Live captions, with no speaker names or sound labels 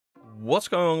What's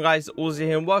going on, guys? Auzie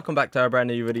here and welcome back to a brand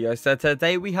new video. So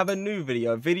today we have a new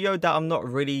video that I'm not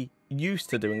really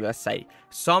used to doing, let's say.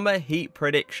 Summer Heat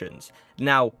predictions.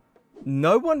 Now,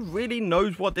 no one really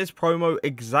knows what this promo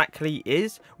exactly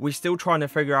is. We're still trying to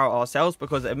figure out ourselves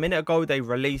because a minute ago they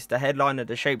released the headliner,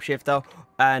 the Shapeshifter,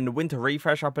 and Winter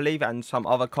Refresh, I believe, and some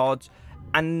other cards.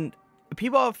 And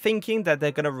people are thinking that they're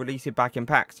going to release it back in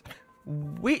packs,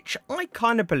 which I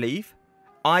kind of believe.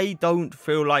 I don't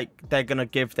feel like they're going to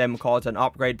give them cards an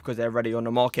upgrade because they're already on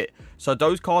the market. So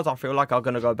those cards I feel like are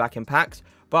going to go back in packs.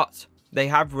 But they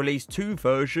have released two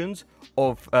versions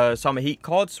of Summer Heat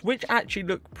cards, which actually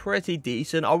look pretty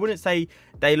decent. I wouldn't say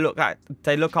they look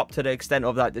up to the extent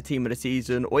of like the team of the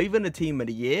season or even the team of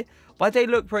the year, but they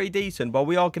look pretty decent. But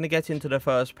we are going to get into the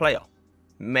first player.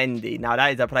 Mendy. Now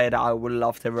that is a player that I would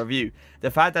love to review. The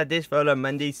fact that this fella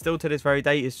Mendy still to this very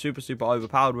day is super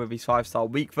overpowered with his 5-star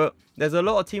weak foot. There's a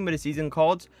lot of team of the season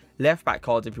cards, left back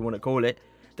cards if you want to call it,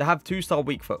 that have 2-star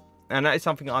weak foot, and that is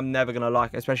something I'm never going to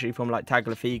like, especially from like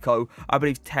Tagliafico. I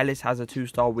believe Telles has a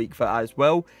 2-star weak foot as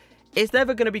well. It's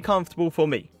never going to be comfortable for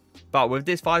me. But with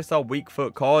this 5-star weak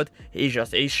foot card, he's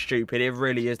stupid. It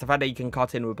really is. The fact that he can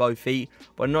cut in with both feet,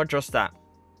 but not just that.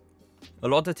 A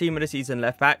lot of team of the season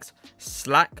left backs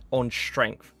slack on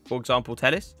strength. For example,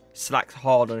 Telles slacks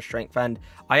hard on strength, and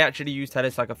I actually used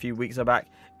Telles like a few weeks back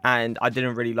and I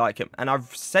didn't really like him. And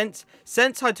I've since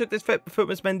I took this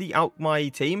Footmas Mendy out my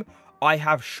team, I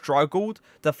have struggled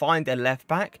to find a left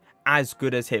back as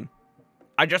good as him.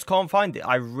 I just can't find it.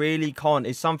 I really can't.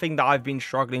 It's something that I've been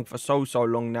struggling for so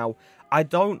long now. I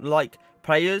don't like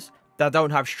players that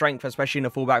don't have strength, especially in the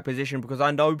fullback position, because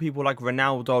I know people like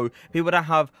Ronaldo, people that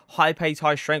have high pace,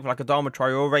 high strength like Adama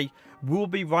Traore, will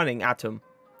be running at them,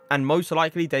 and most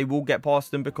likely they will get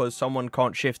past them because someone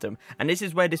can't shift them. And this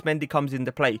is where this Mendy comes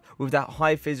into play, with that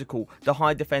high physical, the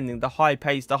high defending, the high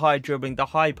pace, the high dribbling, the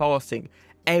high passing.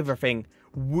 Everything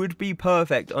would be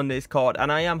perfect on this card,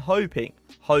 and I am hoping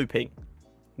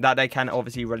that they can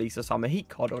obviously release a Summer Heat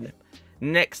card on him.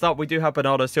 Next up, we do have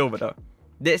Bernardo Silva though.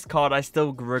 This card I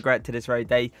still regret to this very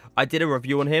day. I did a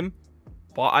review on him,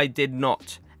 but I did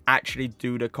not actually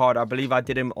do the card. I believe I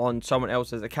did him on someone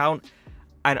else's account,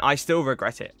 and I still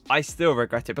regret it. I still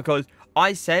regret it because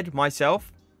I said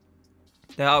myself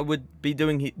that I would be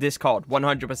doing this card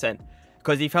 100%,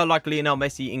 because he felt like Lionel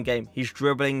Messi in game. He's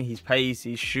dribbling, his pace,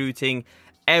 he's shooting,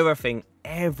 everything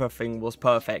was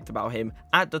perfect about him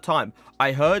at the time.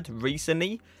 I heard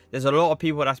recently there's a lot of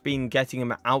people that's been getting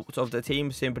him out of the team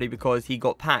simply because he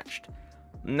got patched.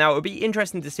 Now, it would be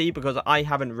interesting to see, because I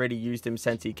haven't really used him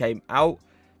since he came out,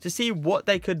 to see what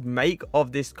they could make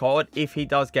of this card if he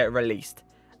does get released.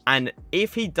 And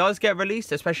if he does get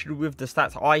released, especially with the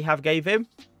stats I have gave him,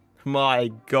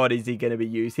 my God, is he going to be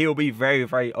used. He'll be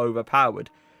very overpowered.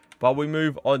 But we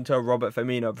move on to Robert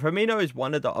Firmino. Firmino is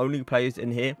one of the only players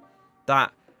in here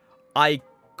that I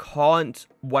can't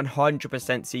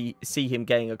 100% see him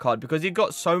getting a card, because he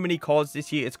got so many cards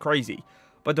this year, it's crazy.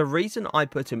 But the reason I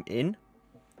put him in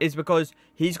is because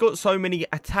he's got so many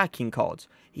attacking cards.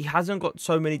 He hasn't got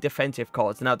so many defensive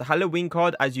cards. Now, the Halloween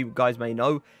card, as you guys may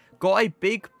know, got a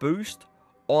big boost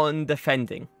on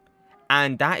defending,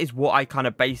 and that is what I kind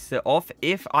of base it off.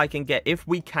 If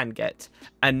we can get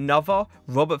another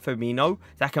Robert Firmino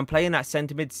that can play in that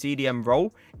centre mid CDM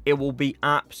role, it will be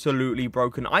absolutely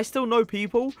broken. I still know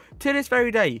people to this very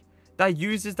day that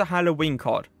uses the Halloween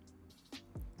card.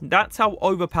 That's how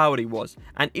overpowered he was.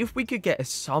 And if we could get a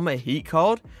Summer Heat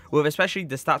card with especially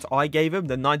the stats I gave him,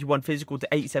 the 91 physical to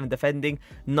 87 defending,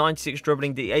 96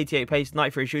 dribbling, the 88 pace,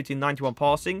 93 shooting, 91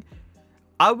 passing,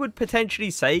 I would potentially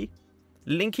say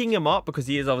linking him up, because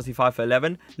he is obviously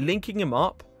 5'11", linking him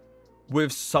up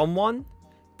with someone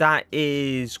that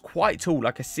is quite tall,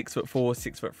 like a 6'4",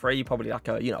 6'3", probably like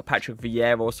a, you know, Patrick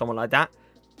Vieira or someone like that.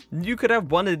 You could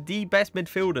have one of the best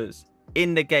midfielders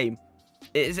in the game.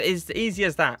 It's easy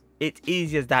as that. It's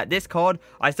easy as that. This card,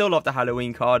 I still love the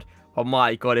Halloween card, but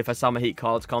my God, if a Summer Heat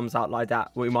card comes out like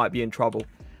that, we might be in trouble.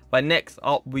 But next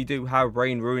up, we do have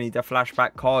Wayne Rooney, the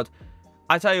flashback card.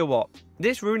 I tell you what,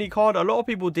 this Rooney card, a lot of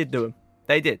people did do him.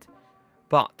 They did.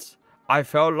 But I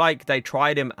felt like they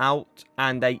tried him out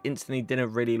and they instantly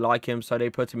didn't really like him, so they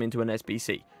put him into an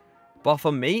SBC. But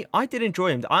for me, I did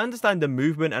enjoy him. I understand the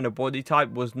movement and the body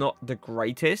type was not the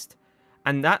greatest,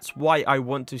 and that's why I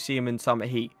want to see him in Summer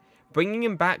Heat. Bringing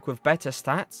him back with better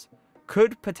stats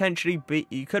could potentially be,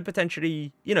 you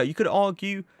could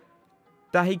argue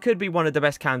that he could be one of the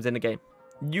best cams in the game.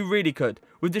 You really could.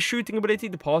 With the shooting ability,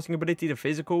 the passing ability, the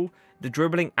physical, the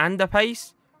dribbling, and the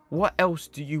pace, what else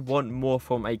do you want more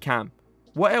from a cam?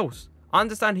 What else? I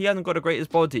understand he hasn't got the greatest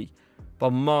body, but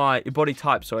my body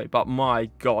type, sorry, but my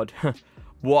God,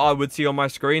 what I would see on my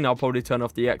screen, I'll probably turn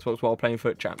off the Xbox while playing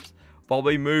Foot Champs. But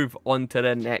we move on to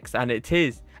the next, and it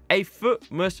is a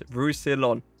Footmus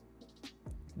Roussillon.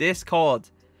 This card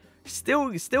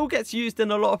still gets used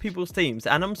in a lot of people's teams,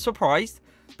 and I'm surprised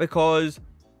because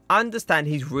I understand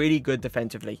he's really good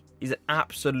defensively. He's an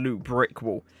absolute brick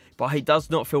wall, but he does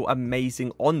not feel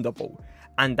amazing on the ball,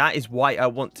 and that is why I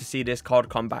want to see this card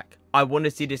come back. I want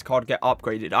to see this card get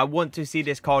upgraded. I want to see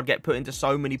this card get put into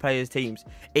so many players' teams.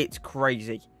 It's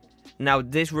crazy. Now,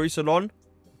 this Roussillon,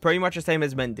 pretty much the same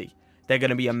as Mendy. They're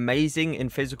going to be amazing in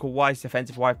physical-wise,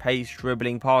 defensive-wise, pace,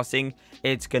 dribbling, passing.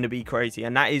 It's going to be crazy.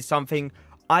 And that is something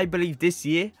I believe this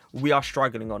year we are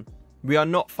struggling on. We are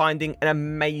not finding an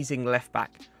amazing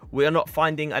left-back. We are not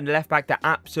finding a left-back that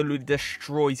absolutely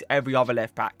destroys every other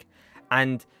left-back.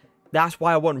 And that's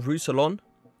why I want Roussillon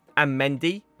and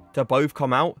Mendy to both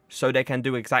come out so they can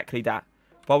do exactly that.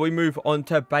 But we move on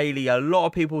to Bailey. A lot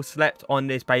of people slept on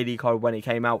this Bailey card when he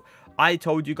came out. I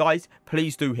told you guys,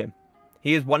 please do him.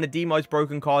 He is one of the most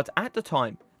broken cards at the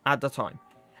time.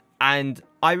 And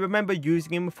I remember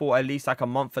using him for at least like a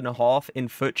month and a half in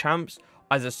Foot Champs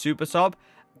as a super sub,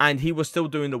 and he was still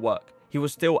doing the work. He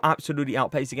was still absolutely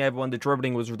outpacing everyone. The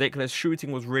dribbling was ridiculous.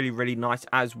 Shooting was really, really nice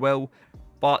as well.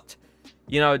 But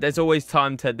you know, there's always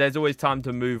time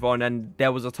to move on, and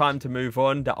there was a time to move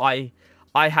on that I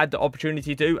had the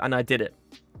opportunity to, and I did it.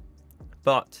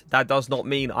 But that does not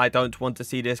mean I don't want to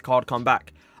see this card come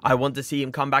back. I want to see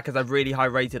him come back as a really high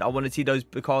rated. I want to see those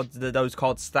card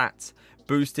stats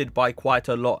boosted by quite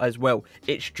a lot as well.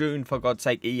 It's June, for God's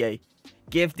sake, EA.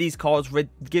 Give these cards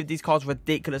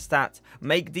ridiculous stats.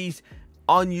 Make these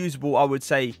unusable, I would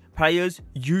say, players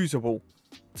usable,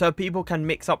 so people can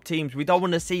mix up teams. We don't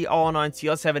want to see R9,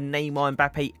 CR7, Neymar,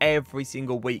 Mbappe every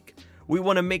single week. We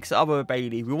want to mix it up with a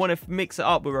Bailey. We want to mix it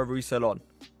up with a Roussillon.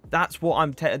 That's what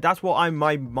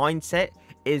my mindset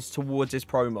is towards this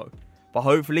promo. But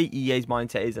hopefully EA's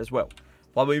mindset is as well.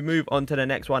 But we move on to the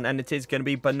next one, and it is going to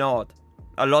be Bernard.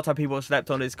 A lot of people slept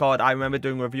on this card. I remember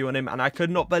doing a review on him, and I could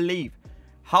not believe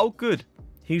how good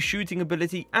his shooting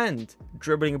ability and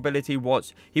dribbling ability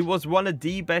was. He was one of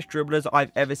the best dribblers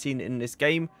I've ever seen in this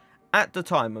game at the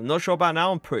time. I'm not sure about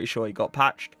now. I'm pretty sure he got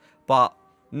patched. But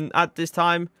at this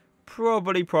time,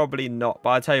 probably not. But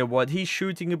I tell you what, his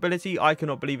shooting ability, I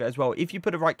cannot believe it as well. If you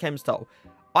put the right chem style,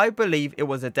 I believe it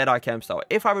was a Deadeye chem style.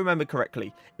 If I remember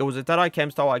correctly, it was a Deadeye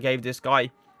chem style I gave this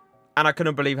guy. And I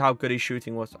couldn't believe how good his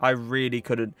shooting was. I really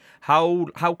couldn't. How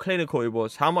clinical it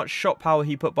was. How much shot power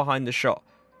he put behind the shot.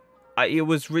 It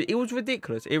was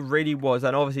ridiculous. It really was.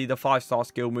 And obviously the 5-star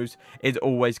skill moves is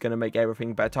always going to make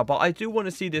everything better. But I do want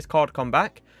to see this card come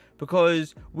back,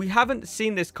 because we haven't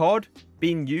seen this card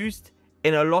being used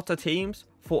in a lot of teams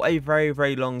for a very,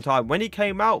 very long time. When he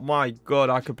came out, my God,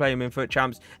 I could play him in Foot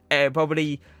Champs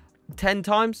probably 10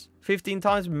 times, 15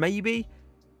 times, maybe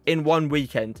in one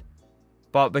weekend.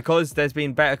 But because there's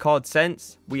been better cards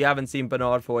since, we haven't seen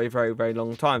Bernard for a very, very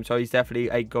long time. So he's definitely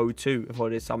a go-to for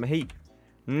this summer heat.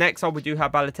 Next up, we do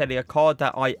have Balotelli, a card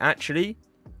that I actually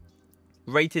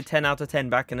rated 10 out of 10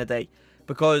 back in the day,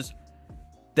 because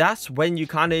that's when you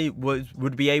kind of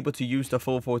would be able to use the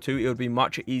 4-4-2. It would be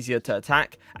much easier to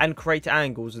attack and create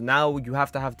angles. Now you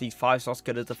have to have these 5-star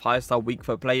skillers, the 5-star weak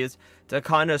foot players, to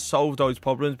kind of solve those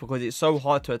problems, because it's so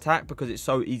hard to attack, because it's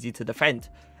so easy to defend.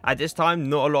 At this time,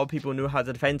 not a lot of people knew how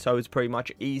to defend, so it's pretty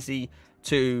much easy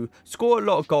to score a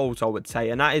lot of goals, I would say.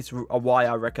 And that is why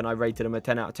I reckon I rated him a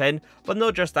 10 out of 10. But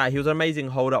not just that, he was an amazing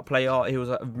hold-up player. He was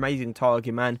an amazing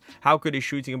target man. How good his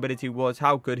shooting ability was.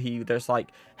 How good he just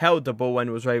like held the ball and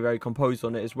was very, very composed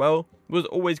on it as well. It was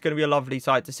always going to be a lovely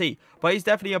sight to see. But he's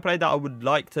definitely a player that I would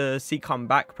like to see come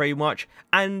back pretty much.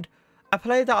 And a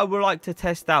player that I would like to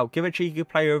test out. Give a cheeky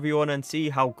player review on and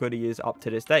see how good he is up to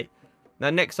this day.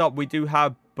 Now, next up, we do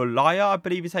have Bolaya, I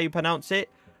believe is how you pronounce it.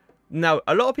 Now,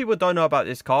 a lot of people don't know about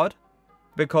this card,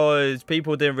 because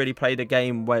people didn't really play the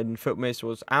game when Footmus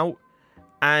was out.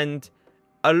 And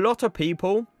a lot of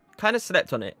people kind of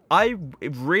slept on it. I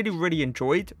really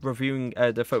enjoyed reviewing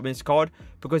the Footmus card,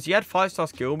 because he had 5-star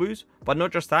skill moves. But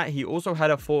not just that, he also had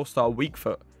a 4-star weak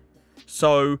foot.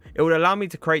 So it would allow me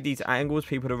to create these angles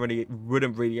people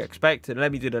wouldn't really expect, and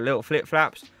let me do the little flip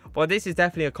flaps. But this is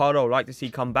definitely a card I would like to see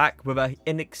come back with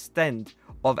an extend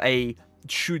of a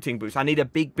shooting boost. I need a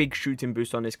big shooting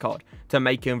boost on this card to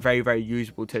make him very, very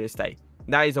usable to this day.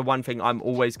 That is the one thing I'm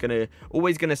always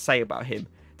gonna say about him.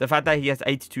 The fact that he has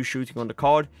 82 shooting on the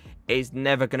card is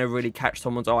never gonna really catch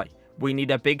someone's eye. We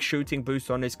need a big shooting boost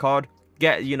on this card.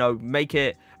 Make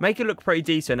it look pretty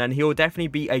decent, and he'll definitely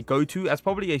be a go-to as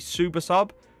probably a super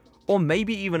sub or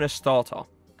maybe even a starter.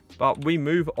 But we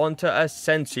move on to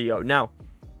Asensio. Now,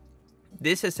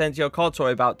 this Asensio card,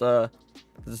 sorry about the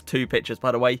There's 2 pictures,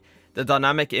 by the way. The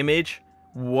dynamic image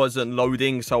wasn't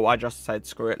loading, so I just said,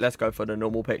 screw it, let's go for the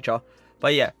normal picture.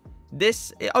 But yeah,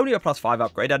 this, only a +5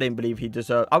 upgrade. I didn't believe he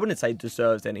deserved, I wouldn't say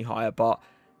deserves any higher, but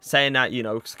saying that, you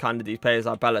know, kind of these players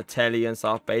like Balotelli and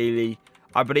stuff, Bailey,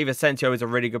 I believe Asensio is a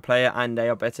really good player, and they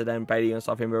are better than Bailey and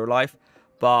stuff in real life.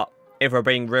 But if we're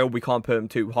being real, we can't put him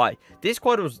too high. This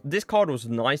card was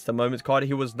nice, the Moments card.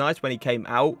 He was nice when he came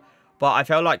out, but I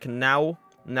feel like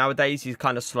nowadays he's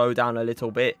kind of slowed down a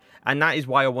little bit, and that is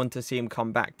why I want to see him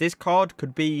come back. This card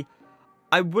could be,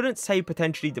 I wouldn't say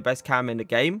potentially the best cam in the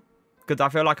game, because I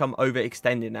feel like I'm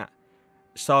overextending that.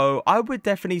 So I would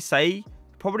definitely say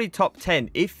probably top 10.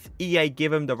 If EA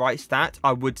give him the right stats,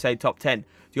 I would say top 10.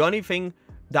 The only thing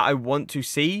that I want to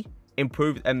see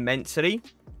improved immensely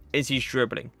is his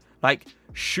dribbling. Like,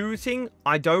 shooting,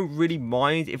 I don't really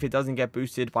mind if it doesn't get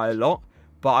boosted by a lot,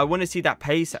 but I want to see that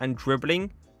pace and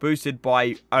dribbling boosted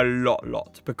by a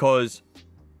lot, because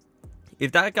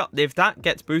if that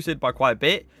gets boosted by quite a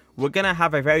bit, we're going to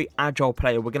have a very agile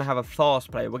player, we're going to have a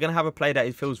fast player, we're going to have a player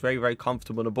that feels very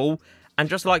comfortable on the ball and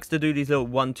just likes to do these little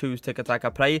 1-2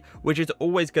 tick-attack play, which is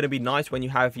always going to be nice when you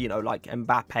have, you know, like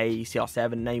Mbappe,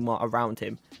 CR7, Neymar around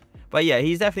him. But yeah,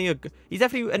 he's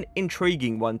definitely an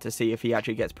intriguing one to see if he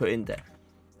actually gets put in there.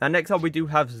 Now, next up, we do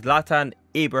have Zlatan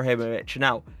Ibrahimovic.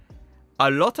 Now, a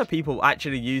lot of people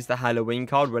actually used the Halloween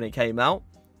card when it came out.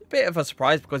 A bit of a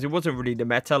surprise because it wasn't really the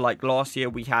meta. Like last year,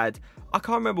 we had, I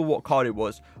can't remember what card it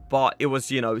was, but it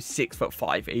was, you know,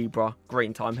 6'5" Ibra,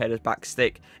 green time headers, back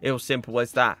stick. It was simple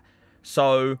as that.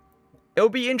 So it'll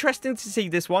be interesting to see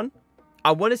this one.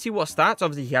 I want to see what stats.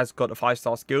 Obviously, he has got the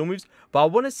 5-star skill moves, but I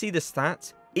want to see the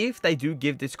stats. If they do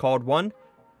give this card one,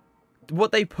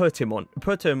 what they put him on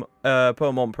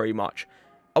pretty much.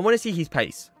 I want to see his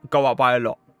pace go up by a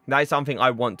lot. That is something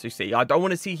I want to see. I don't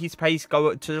want to see his pace go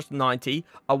up to just 90.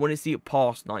 I want to see it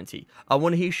past 90. I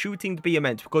want his shooting to be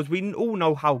immense, because we all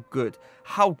know how good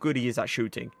he is at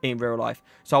shooting in real life.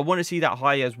 So I want to see that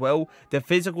high as well. The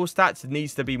physical stats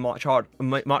needs to be much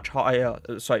higher.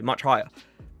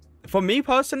 For me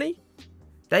personally,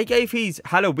 they gave his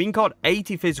Halloween card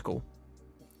 80 physical.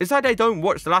 It's like they don't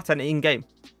watch Zlatan in-game.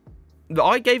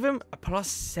 I gave him a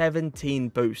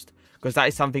 +17 boost, because that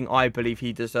is something I believe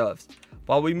he deserves.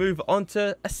 While we move on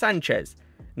to Sanchez.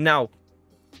 Now,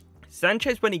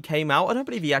 Sanchez, when he came out, I don't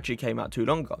believe he actually came out too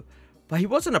long ago, but he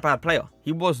wasn't a bad player.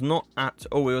 He was not at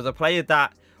all. He was a player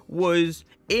that was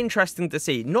interesting to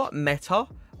see. Not meta,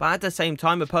 but at the same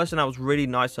time, a person that was really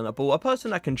nice on the ball. A person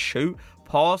that can shoot,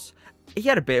 pass. He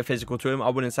had a bit of physical to him. I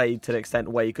wouldn't say to the extent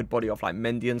where he could body off like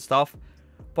Mendy and stuff.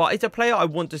 But it's a player I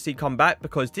want to see come back,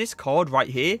 because this card right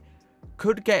here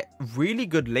could get really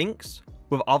good links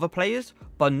with other players.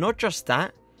 But not just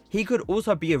that, he could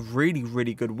also be a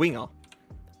really good winger.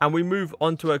 And we move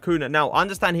on to Acuna. Now, I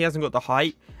understand he hasn't got the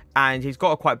height, and he's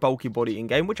got a quite bulky body in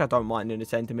game, which I don't mind in the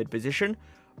centre mid position.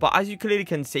 But as you clearly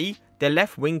can see, the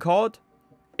left wing card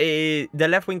is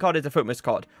a fitness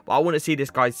card. But I want to see this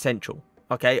guy central.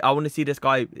 Okay, I want to see this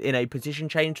guy in a position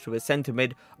change to a centre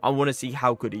mid. I want to see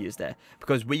how good he is there,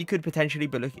 because we could potentially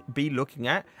be looking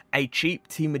at a cheap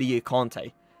Team of the Year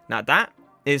Kante. Now, that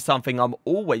is something I'm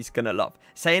always going to love.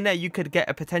 Saying that you could get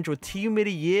a potential Team of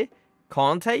the Year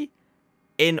Kante,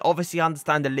 obviously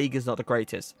understand the league is not the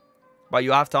greatest, but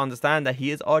you have to understand that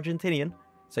he is Argentinian.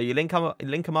 So you link him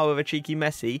up with a cheeky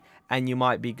Messi, and you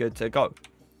might be good to go.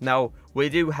 Now, we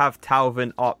do have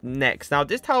Thauvin up next. Now,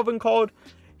 this Thauvin card,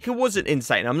 he wasn't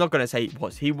insane. I'm not going to say he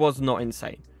was. He was not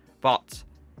insane. But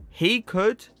he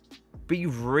could be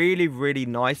really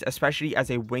nice, especially as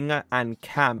a winger and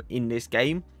cam in this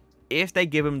game, if they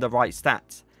give him the right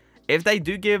stats. If they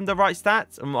do give him the right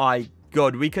stats, my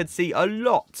God, we could see a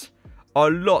lot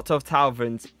of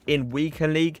Thauvins in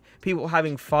Weekend League. People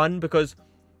having fun, because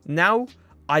now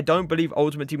I don't believe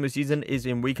Ultimate Team of the Season is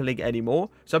in Weekend League anymore.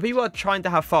 So people are trying to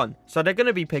have fun. So they're going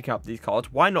to be picking up these cards.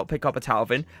 Why not pick up a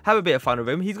Thauvin? Have a bit of fun with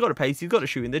him. He's got a pace. He's got a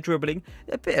shooting. The dribbling.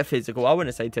 A bit of physical. I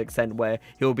wouldn't say to the extent where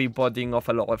he'll be bodying off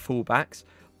a lot of fullbacks.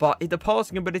 But the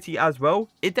passing ability as well,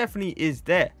 it definitely is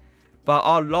there. But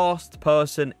our last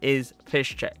person is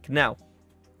Piszczek. Now,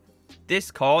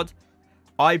 this card,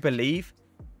 I believe,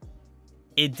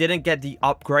 it didn't get the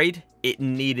upgrade it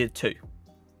needed to.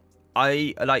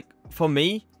 For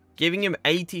me, giving him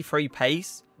 83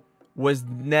 pace was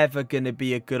never going to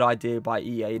be a good idea by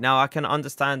EA. Now, I can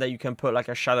understand that you can put like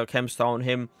a shadow chem style on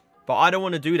him, but I don't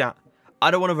want to do that.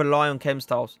 I don't want to rely on chem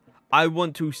styles. I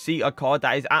want to see a card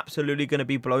that is absolutely going to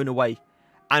be blown away.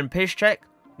 And Piszczek,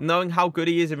 knowing how good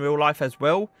he is in real life as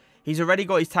well, he's already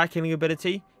got his tackling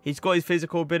ability. He's got his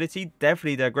physical ability.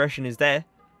 Definitely the aggression is there.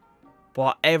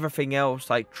 But everything else,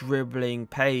 like dribbling,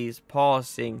 pace,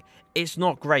 passing, it's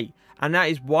not great. And that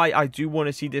is why I do want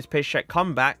to see this Piszczek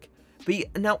come back, be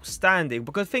an outstanding.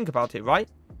 Because think about it, right?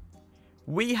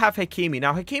 We have Hakimi.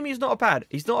 Now, Hakimi is not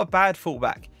he's not a bad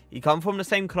fullback. He comes from the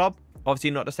same club.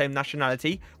 Obviously, not the same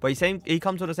nationality. But he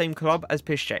comes from the same club as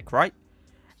Piszczek, right?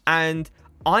 And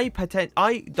I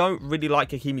don't really like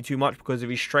Hakimi too much because of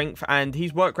his strength. And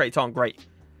his work rates aren't great.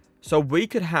 So we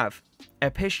could have a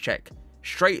Piszczek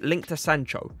straight link to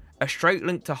Sancho. A straight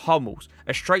link to Hummels.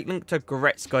 A straight link to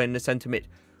Goretzka in the centre mid.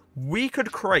 We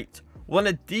could create one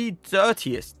of the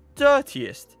dirtiest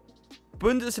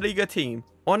Bundesliga team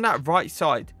on that right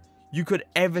side you could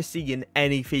ever see in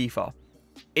any FIFA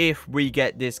if we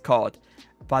get this card.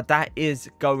 But that is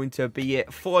going to be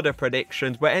it for the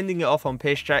predictions. We're ending it off on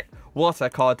Piszczek. What a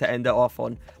card to end it off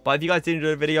on. But if you guys did enjoy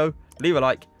the video, leave a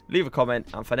like, leave a comment,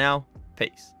 and for now,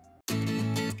 peace.